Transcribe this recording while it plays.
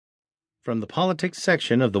From the politics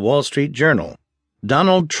section of the Wall Street Journal,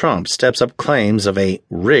 Donald Trump steps up claims of a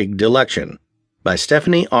rigged election, by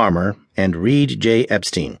Stephanie Armour and Reid J.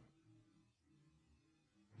 Epstein.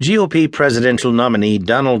 GOP presidential nominee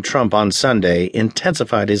Donald Trump on Sunday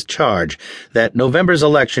intensified his charge that November's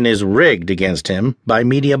election is rigged against him by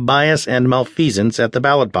media bias and malfeasance at the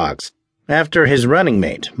ballot box, after his running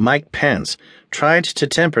mate, Mike Pence, tried to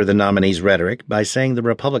temper the nominee's rhetoric by saying the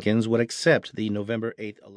Republicans would accept the November 8th election.